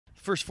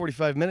First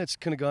 45 minutes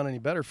couldn't have gone any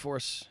better for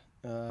us.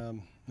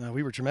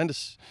 We were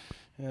tremendous.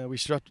 We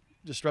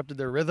disrupted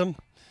their rhythm.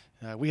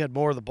 We had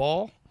more of the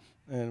ball,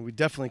 and we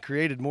definitely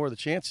created more of the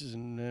chances,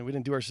 and we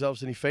didn't do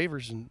ourselves any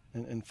favors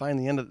and find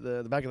the end of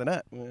the back of the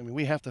net. I mean,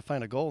 we have to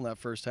find a goal in that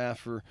first half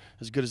for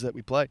as good as that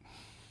we play.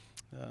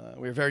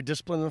 We were very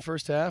disciplined in the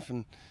first half,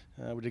 and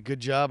we did a good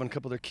job on a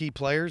couple of their key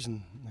players,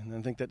 and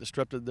I think that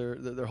disrupted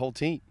their whole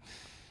team.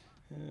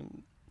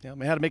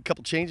 We had to make a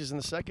couple changes in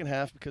the second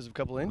half because of a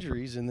couple of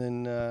injuries, and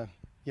then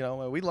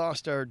we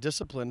lost our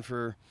discipline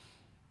for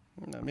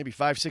maybe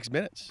 5-6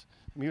 minutes.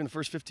 I mean, even the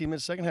first 15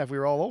 minutes, second half, we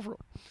were all over them.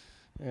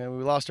 And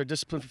we lost our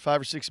discipline for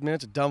 5 or 6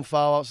 minutes. A dumb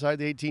foul outside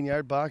the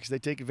 18-yard box. They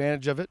take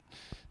advantage of it.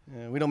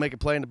 We don't make a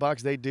play in the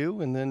box. They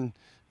do. And then,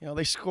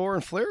 they score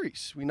in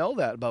flurries. We know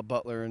that about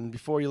Butler. And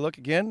before you look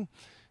again,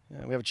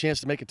 we have a chance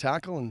to make a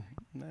tackle. And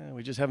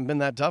we just haven't been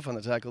that tough on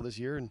the tackle this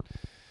year. And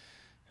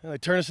they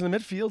turn us in the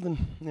midfield,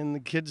 and the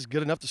kid's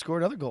good enough to score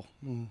another goal.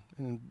 And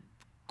in the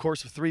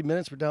course of 3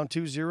 minutes, we're down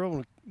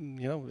 2-0. And,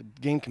 the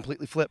game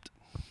completely flipped.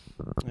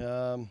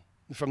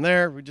 From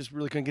there, we just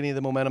really couldn't get any of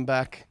the momentum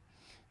back.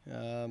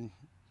 Not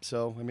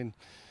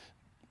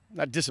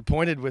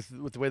disappointed with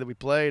the way that we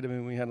played. I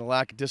mean, we had a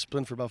lack of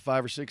discipline for about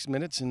 5 or 6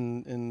 minutes,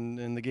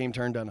 and the game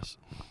turned on us.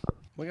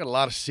 We got a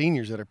lot of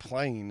seniors that are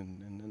playing,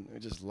 and we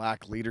just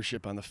lack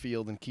leadership on the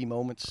field in key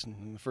moments.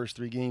 In the first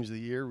 3 games of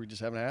the year, we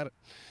just haven't had it.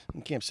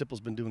 And Camp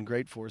Sipple's been doing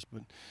great for us,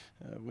 but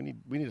we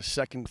need a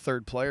second,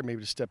 third player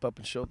maybe to step up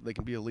and show that they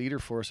can be a leader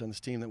for us on this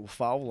team that will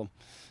foul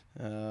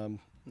them.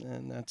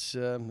 And that's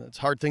a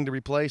hard thing to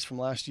replace from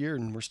last year,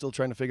 and we're still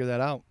trying to figure that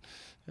out.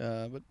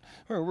 But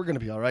we're going to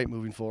be all right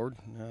moving forward.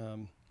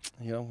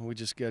 We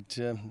just we got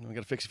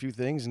to fix a few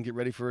things and get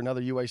ready for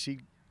another UIC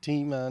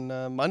team on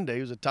Monday,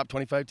 who's a top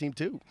 25 team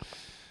too.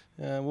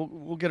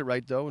 We'll get it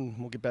right though, and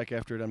we'll get back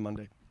after it on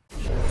Monday.